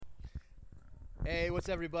Hey, what's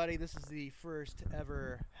everybody? This is the first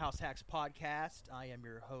ever House Hacks podcast. I am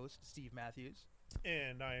your host, Steve Matthews.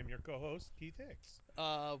 And I am your co-host, Keith Hicks.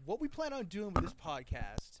 What we plan on doing with this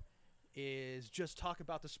podcast is just talk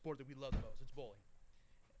about the sport that we love the most. It's bowling,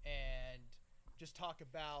 and just talk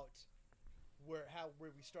about where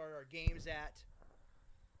we start our games at.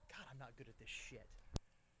 God, I'm not good at this shit.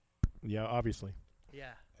 Yeah, obviously.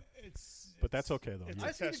 Yeah. But that's okay, though. It's I a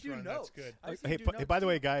just need to test do run. notes. That's good. I just need Hey, to do by the notes,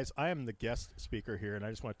 way, too. guys, I am the guest speaker here, and I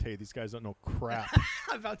just want to tell you, these guys don't know crap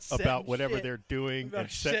about about whatever shit. they're doing About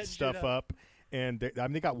and setting setting stuff shit up. And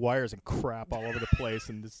they got wires and crap all over the place,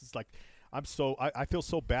 and this is like, I feel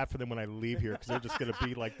so bad for them when I leave here because they're just going to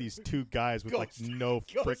be like these two guys with like no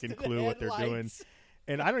Ghost in freaking the clue what they're doing. headlights.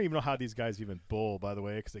 And I don't even know how these guys even bowl, by the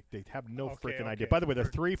way, because they have no Okay, freaking idea. okay. By the way, there are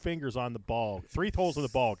 3 fingers on the ball, 3 holes in the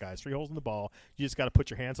ball, guys. 3 holes in the ball. You just got to put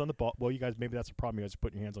your hands on the ball. Well, you guys, maybe that's a problem. You guys are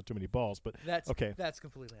putting your hands on too many balls. But That's okay. That's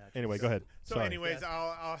completely accurate. Anyway, go ahead. So, Sorry. anyways, Yes.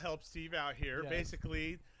 I'll help Steve out here. Yeah.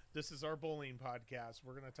 Basically, this is our bowling podcast.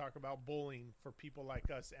 We're going to talk about bowling for people like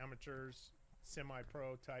us, amateurs,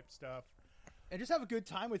 semi-pro type stuff. And just have a good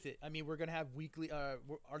time with it. I mean, we're gonna have weekly.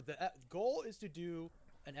 The goal is to do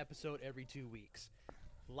an episode every 2 weeks.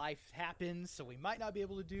 Life happens, so we might not be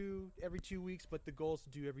able to do every 2 weeks, but the goal is to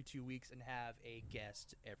do every 2 weeks and have a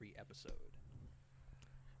guest every episode.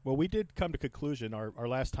 Well, we did come to conclusion our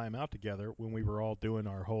last time out together when we were all doing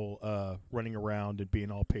our whole running around and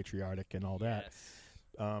being all patriotic and all that.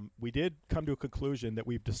 Yes. We did come to a conclusion that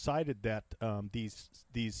we've decided that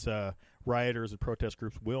these rioters and protest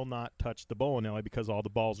groups will not touch the bowling alley because all the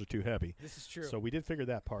balls are too heavy. This is true. So we did figure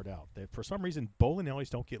that part out. That for some reason, bowling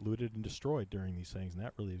alleys don't get looted and destroyed during these things, and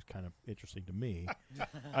that really is kind of interesting to me.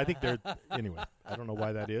 I think they're anyway. I don't know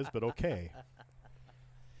why that is, but okay.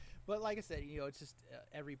 But like I said, it's just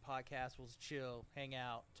every podcast will chill, hang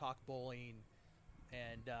out, talk bowling,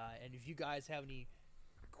 and if you guys have any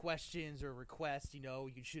questions or requests, you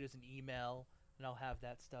can shoot us an email, and I'll have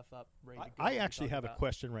that stuff up ready to go. I to actually talk have a about.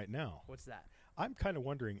 question right now. What's that? I'm kind of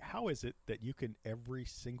wondering, how is it that you can every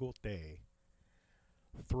single day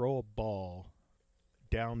throw a ball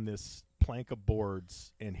down this plank of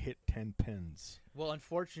boards and hit 10 pins Well,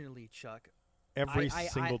 unfortunately, Chuck, every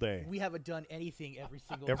single day? we haven't done anything every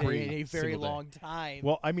single Every day in a very single day. long time.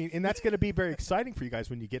 Well, I mean, and that's going to be very exciting for you guys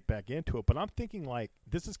when you get back into it. But I'm thinking like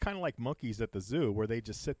this is kind of like monkeys at the zoo where they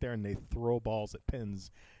just sit there and they throw balls at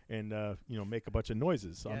pins and make a bunch of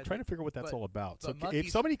noises. So Yeah, I'm trying to figure what that's but- all about. So but if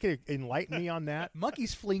monkeys- somebody could enlighten me on that,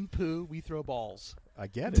 monkeys fling poo, we throw balls. I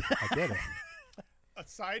get it. I get it.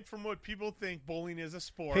 Aside from what people think, bowling is a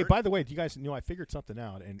sport. Hey, by the way, do you guys know I figured something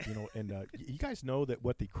out? And you guys know that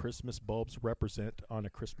what the Christmas bulbs represent on a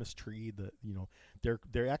Christmas tree?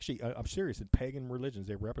 They're actually I'm serious. In pagan religions,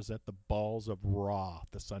 they represent the balls of Ra,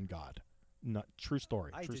 the sun god. Not true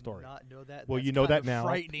story. I True did story. not know that. Well, That's you know kind that of now.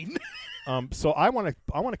 Frightening. So I want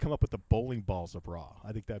to come up with the bowling balls of Ra.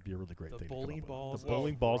 I think that'd be a really great The thing. to come bowling up with. balls The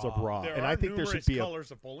bowling of balls of Ra. Ra, there and are I think there numerous should be colors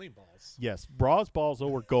of bowling balls. yes. Ra's balls though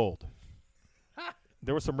were gold.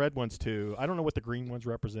 There were some red ones too. I don't know what the green ones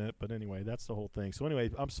represent, but anyway, that's the whole thing. So anyway,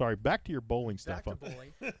 I'm sorry. Back to your bowling stuff. Back to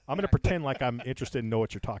bowling. I'm going to pretend like I'm interested and know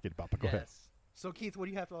what you're talking about. But go ahead. Yes. So, Keith, what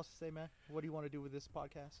do you have to also say, man? What do you want to do with this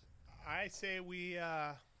podcast? I say we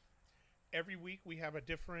every week we have a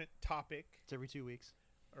different topic, It's every 2 weeks.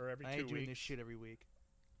 or every I 2 ain't doing weeks. this shit every week.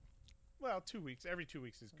 Well, 2 weeks. Every 2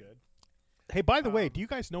 weeks is good. Hey, by the way, Um, do you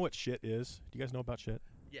guys know what shit is? Do you guys know about shit?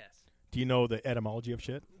 Yes. Do you know the etymology of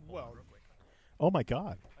shit? Well, Oh my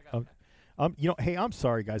God. I got it. Hey, I'm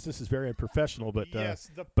sorry, guys. This is very unprofessional, but yes,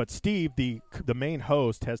 but Steve, the main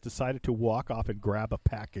host, has decided to walk off and grab a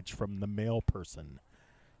package from the mail person.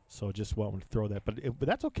 So just wanted to throw that, but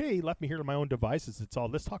that's okay. He left me here to my own devices. It's all.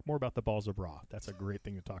 Let's talk more about the balls of Ra. That's a great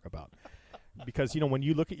thing to talk about, because when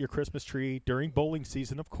you look at your Christmas tree during bowling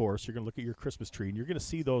season, of course, you're going to look at your Christmas tree and you're going to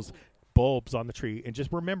see those bulbs on the tree, and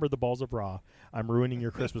just remember the balls of Ra. I'm ruining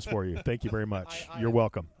your Christmas for you. Thank you very much. I- You're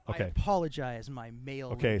welcome. I Okay. apologize, my male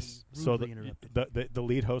Okay, lady so rudely interrupted. the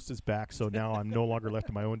lead host is back, so now I'm no longer left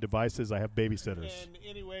to my own devices. I have babysitters. and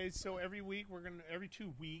anyways, so every week every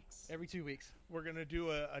 2 weeks Every 2 weeks. we're gonna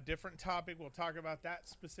do a different topic. We'll talk about that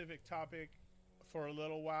specific topic for a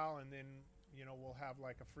little while, and then we'll have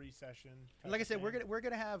like a free session. type Like I of said, thing. we're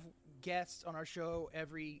gonna have guests on our show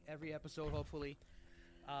every episode. Hopefully,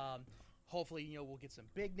 we'll get some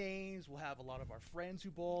big names. We'll have a lot of our friends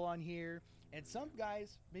who bowl on here, and some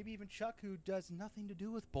guys, maybe even Chuck, who does nothing to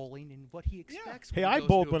do with bowling and what he expects. Hey, when he I goes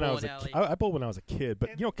bowled to a when I was bowling alley. I bowled when I was a kid,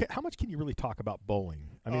 but And- how much can you really talk about bowling?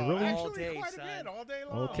 I mean, Oh, really? All actually, day, quite son. a bit, all day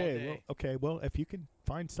long. Okay, day. well, well, if you can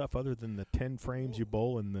find stuff other than the 10 frames you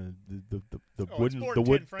bowl and the Oh, it's wooden more the than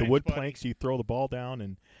wood 10 the frames, wood buddy. planks you throw the ball down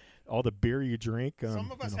and all the beer you drink.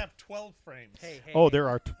 Some of you us know. have 12 frames. Hey, Oh, hey. there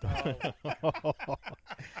are. Oh.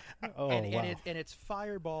 Oh, and, wow. and it's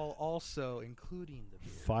Fireball also, including the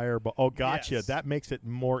beer. Fireball. Oh, gotcha. Yes. That makes it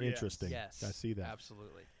more Yes. interesting. Yes, I see that.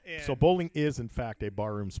 absolutely. And So bowling is, in fact, a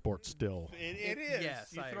barroom sport still. it is.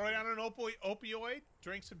 Yes, you I throw agree. down an opioid,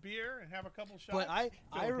 drink some beer, and have a couple shots. But I Feeling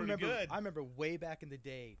pretty remember good. I remember way back in the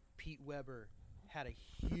day, Pete Weber had a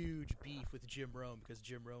huge beef with Jim Rome because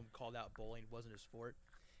Jim Rome called out bowling wasn't a sport,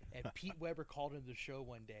 and Pete Weber called into the show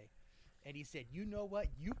one day, and he said, "You know what?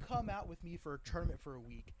 You come out with me for a tournament for a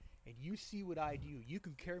week, and you see what I do. You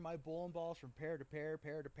can carry my bowling balls from pair to pair,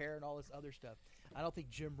 pair to pair, and all this other stuff." I don't think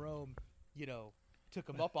Jim Rome, took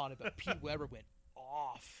him up on it, but Pete Weber went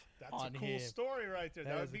off That's on a cool him. story right there. That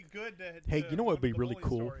That is would be good to Hey, to you know what would be remember the really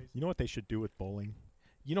bowling cool? stories. You know what they should do with bowling?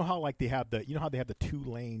 You know how like they have how they have the two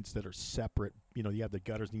lanes that are separate. You know, you have the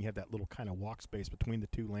gutters and you have that little kind of walk space between the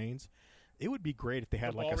two lanes. It would be great if they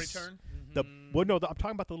had The like ball a return? I'm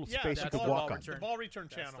talking about the little Yeah, space you that's could the walk ball on. return. The ball return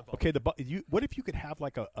That's channel. the ball. Okay, what if you could have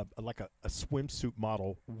like a swimsuit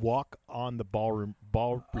model walk on the ball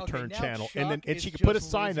Okay, return now channel, Chuck and is she could put a just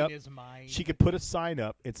sign losing up. his mind. She could put a sign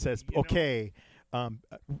up. It says, You know- "Okay,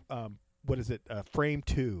 what is it? Frame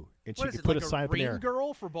 2," and she What is could it, put like a sign up in ring there.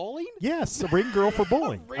 girl for bowling? Yes, a ring girl for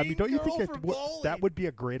bowling. I mean, Ring don't you think girl that for that bowling. would be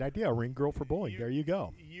a great idea? A ring girl for bowling. There you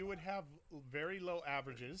go. You would have very low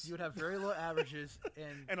averages You would have very low averages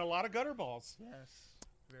and and a lot of gutter balls. yes,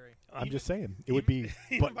 very. I'm Even- just saying it would be,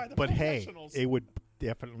 even by the but hey, professionals. it would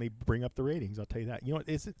definitely bring up the ratings. I'll tell you that. You know,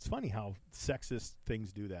 it's funny how sexist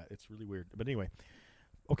things do that. It's really weird. But anyway,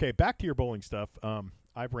 okay, back to your bowling stuff.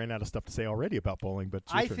 I've ran out of stuff to say already about bowling, but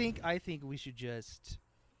it's your turn. I think we should just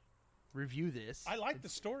review this. I like the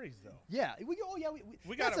stories though. Yeah, we We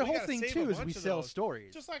that's gotta- the we whole gotta thing save too a is we bunch of sell those.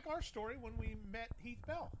 stories. Just like our story when we met Heath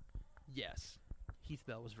Bell. Yes, Heath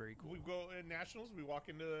Bell was very cool. We go in nationals. We walk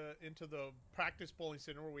into the practice bowling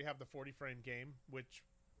center where we have the 40 frame game, which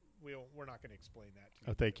we're not going to explain that. To you.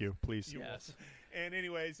 Oh, thank you. Please. You will. Yes. And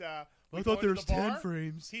anyways, we I go thought there into was the 10 bar.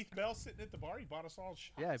 frames. Heath Bell sitting at the bar. He bought us all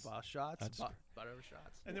shots. Yeah, I bought shots. That's Bought over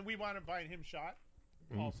shots. And then we wound up buying him shot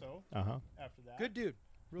also Uh huh. after that. Good dude,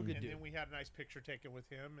 real good And dude. then we had a nice picture taken with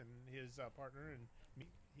him and his partner. And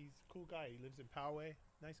he's a cool guy. He lives in Poway.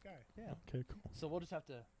 Nice guy. Yeah. Okay. Cool. So we'll just have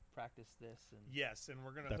to practice this and Yes, and we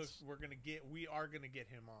are gonna get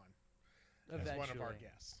him on as eventually. one of our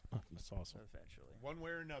guests, Oh, that's awesome. Eventually. one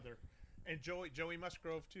way or another. And Joey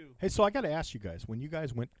Musgrove too. Hey, so I got to ask you guys: when you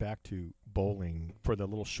guys went back to bowling for the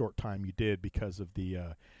little short time you did, because of the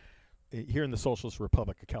here in the Socialist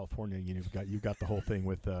Republic of California, you've got the whole thing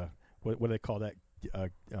with what do they call that?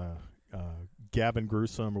 Gavin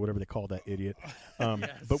Gruesome or whatever they call that idiot. Yes.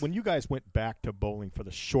 But when you guys went back to bowling for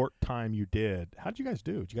the short time you did, how did you guys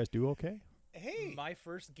do? Did you guys do okay? Hey, My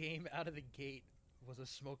first game out of the gate was a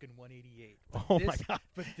smoking 188. Oh this, my God.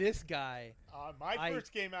 But this guy, my I-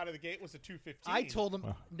 first game out of the gate was a 215. I told him,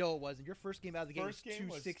 Wow. no, it wasn't. Your first game out of the gate First was game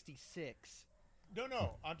was- 266.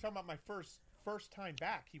 No, I'm talking about my first time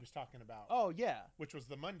back. He was talking about, Oh yeah. which was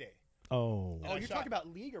the Monday Oh, And Oh, I you're shot- talking about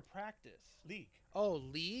league or practice? league. Oh,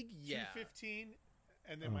 league. Yeah. 215,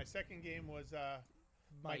 and then Oh. my second game was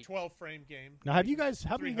my My- 12 frame game. now have you guys?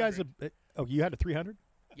 How many guys? 300. Oh, you had a 300.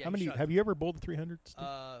 Yeah, How you many? shot- Have you ever bowled a 300?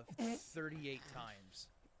 38 times.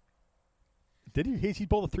 Did he? He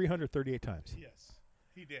bowled a 300 38 times. Yes,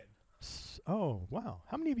 he did. Oh wow!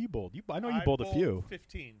 How many have you bowled? I know you I bowled a few.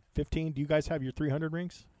 15, 15. Do you guys have your 300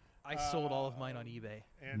 rings? I sold all of mine on eBay.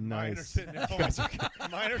 and mine are Nice. sitting at home.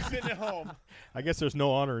 Mine are sitting at home. I guess there's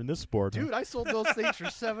no honor in this sport. huh? Dude, I sold those things for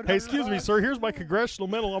 700. Hey, excuse me, sir. Here's my congressional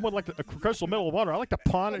medal. I would like a congressional medal of honor. I like to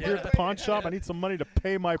pawn it here at the pawn shop. I need some money to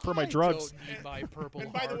pay for my drugs. Don't need my purple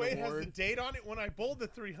And by the Heart way, it has award. the date on it when I bowled the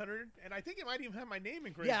 300, and I think it might even have my name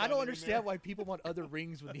engraved. Yeah, I on don't it in understand there. why people want other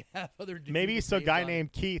rings when they have other dudes. Maybe with it's a names guy on it.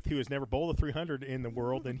 named Keith who has never bowled a 300 in the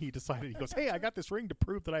world, and he decided he goes, "Hey, I got this ring to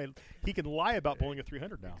prove that he can lie about bowling a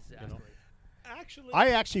 300 now." you know? Exactly. Actually, I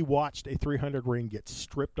actually watched a 300 ring get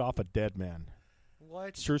stripped off a dead man. What?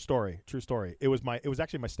 It's true story. True story. It was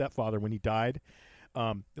actually my stepfather when he died.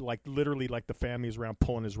 Like literally, like the family was around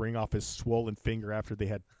pulling his ring off his swollen finger after they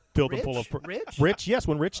had filled him full of Rich? Rich. Yes,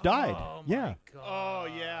 when Rich died. Oh, yeah. my God. Oh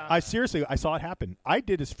yeah. I seriously, I saw it happen. I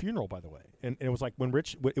did his funeral, by the way, and it was like when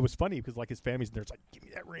Rich. It was funny because like his family's there. It's like, give me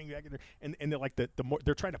that ring back in there, and they're like the more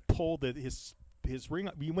they're trying to pull his ring.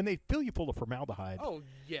 When they fill you full of formaldehyde, Oh,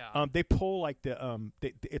 yeah. they pull like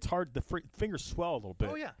it's hard. The fingers swell a little bit.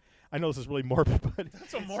 Oh, yeah. I know this is really morbid, but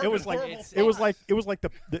That's a it morbid, was like horrible it was thought.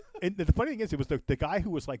 like and the funny thing is it was the guy who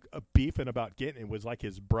was like beefing about getting it was like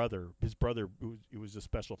his brother who was a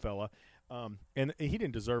special fella, and he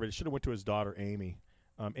didn't deserve it. It should have went to his daughter Amy.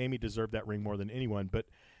 Amy deserved that ring more than anyone, but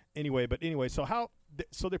Anyway, so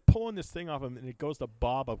so they're pulling this thing off him, and it goes to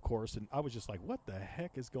Bob, of course, and I was just like, what the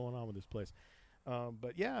heck is going on with this place?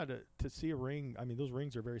 But yeah, to see a ring, I mean, those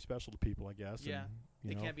rings are very special to people, I guess. Yeah,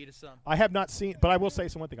 and, they know. can't be to some. I have not seen, but I will say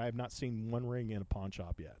one thing: I have not seen one ring in a pawn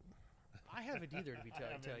shop yet. I haven't either, to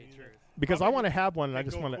tell you the truth. Because I want to have one, and I Then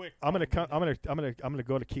just go want to. quick, I'm gonna probably. I'm gonna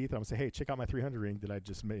go to Keith and I'm gonna say, hey, check out my 300 ring that I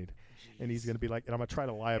just made, and he's gonna be like, and I'm gonna try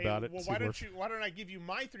to lie Hey, about it. well, and see why don't I give you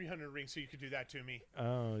my 300 ring so you could do that to me?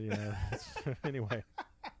 Oh yeah. Anyway,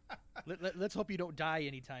 Let's hope you don't die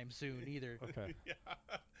anytime soon either. okay. Yeah.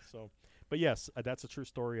 So, but yes, that's a true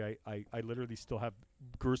story. I literally still have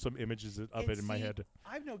gruesome images of And it in my see, head.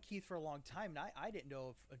 I've known Keith for a long time, and I didn't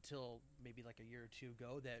know until maybe like a year or two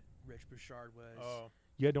ago that Rich Bouchard was. Oh.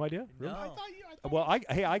 You had no idea? Really? No. I thought you. Well, you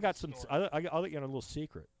I told got the some. story. I'll let you know a little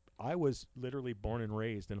secret. I was literally born and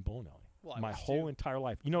raised in a bowling alley. Well, I My was whole too. entire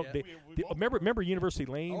life. You know, Yeah. We both remember University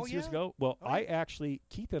Lanes Oh, years yeah. ago? Well, Oh, I yeah. actually,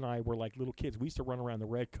 Keith and I were like little kids. We used to run around the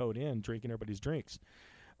Red Coat Inn drinking everybody's drinks.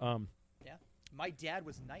 My dad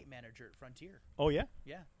was night manager at Frontier. Oh yeah,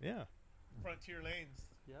 Yeah. yeah. Frontier Lanes.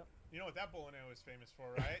 Yep. You know what that bowling alley was famous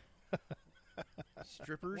for, right?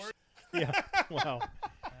 Strippers. Word- Yeah. Wow.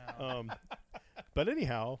 No, But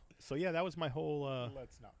anyhow, so yeah, that was my whole.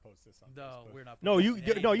 Let's not post this on no, Facebook. we're not. No, you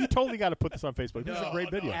posting no, anything. you totally got to put this on Facebook. This is a No, great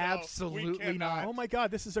no, video. no. Absolutely we cannot. not. Oh my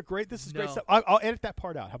God, this is great No. stuff. I'll edit that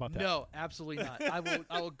part out. How about that? No, absolutely not.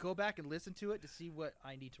 I will go back and listen to it to see what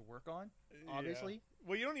I need to work on. Yeah. Obviously,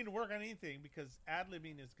 Well, you don't need to work on anything because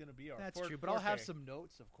ad-libbing is going to be our that's forte. true. But I'll have some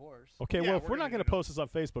notes, of course. Okay, Yeah, well, if we're we're not gonna going to do post this on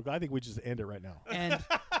Facebook, I think we just end it right now. And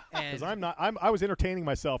Because I was entertaining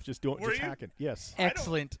myself just Were you? hacking. Yes. I don't-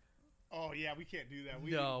 excellent. Oh yeah, we can't do that.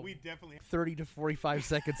 No. We definitely. 30 to 45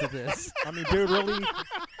 seconds of this. I mean, dude, really?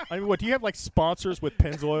 I mean, what do you have like sponsors with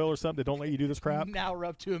Pennzoil or something that don't let you do this crap? Now we're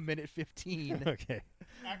up to a minute 15. Okay.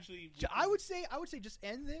 Actually, I would say just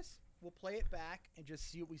end this. We'll play it back and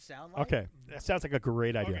just see what we sound like. Okay. That sounds like a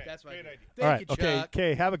great idea. Okay. That's what I Great do. idea. Thank All right. you, Okay. Chuck.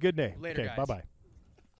 Okay. Have a good day. Later, okay. guys. Bye bye.